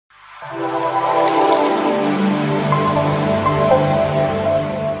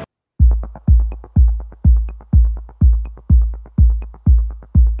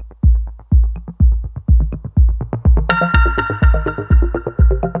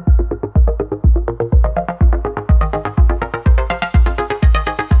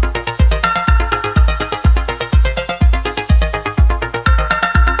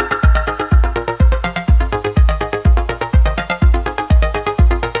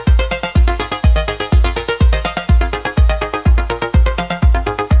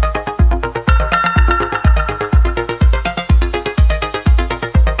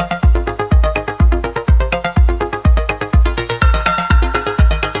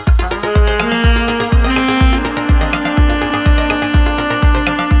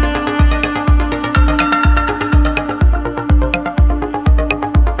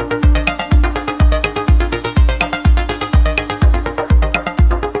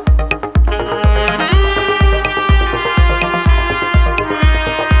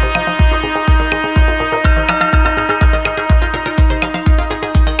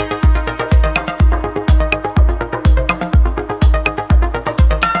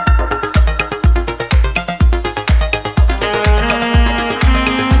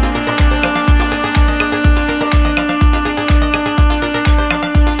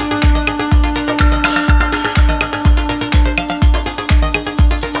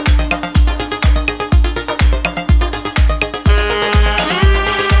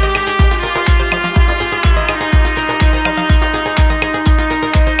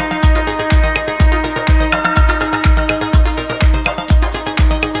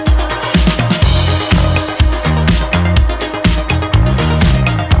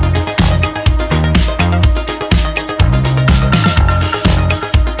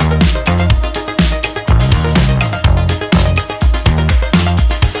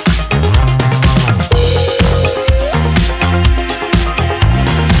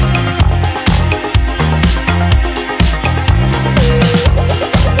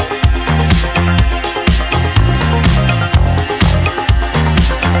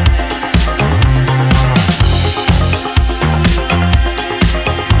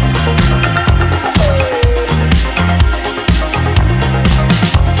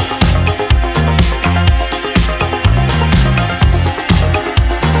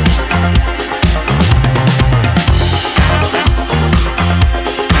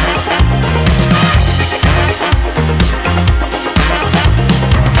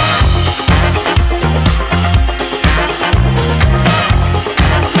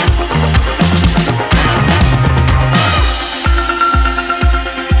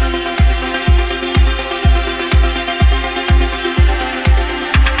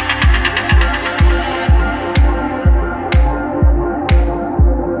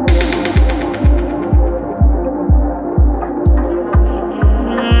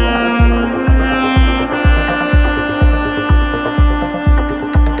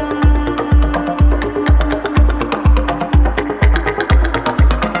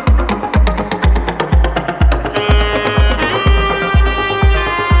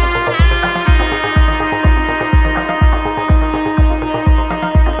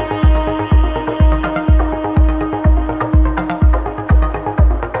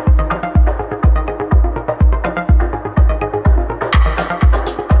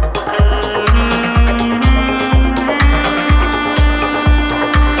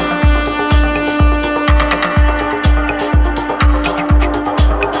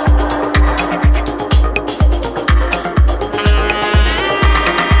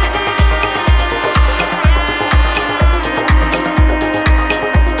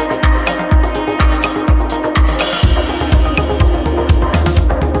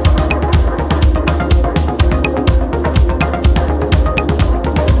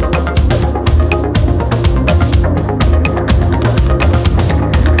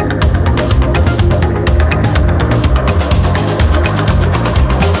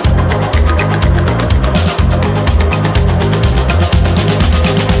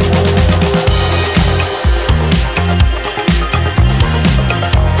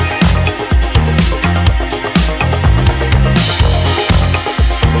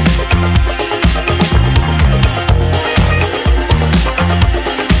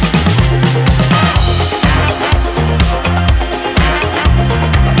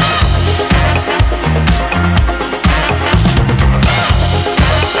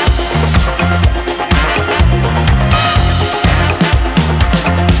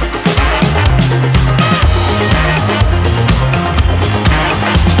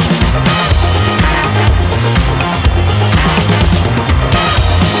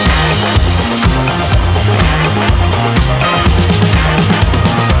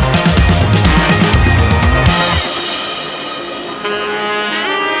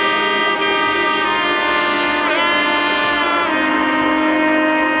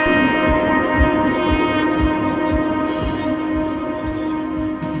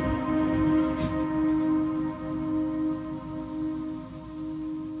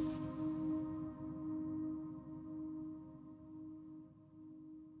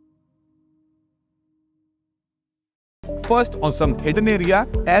First, on some hidden area,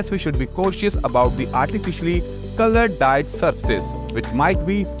 as we should be cautious about the artificially colored dyed surfaces, which might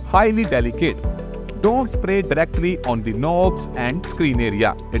be highly delicate. Don't spray directly on the knobs and screen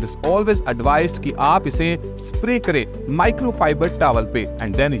area. It is always advised कि आप इसे spray करें microfiber towel पे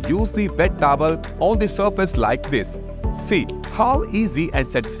and then use the wet towel on the surface like this. See how easy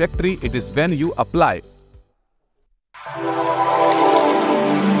and satisfactory it is when you apply.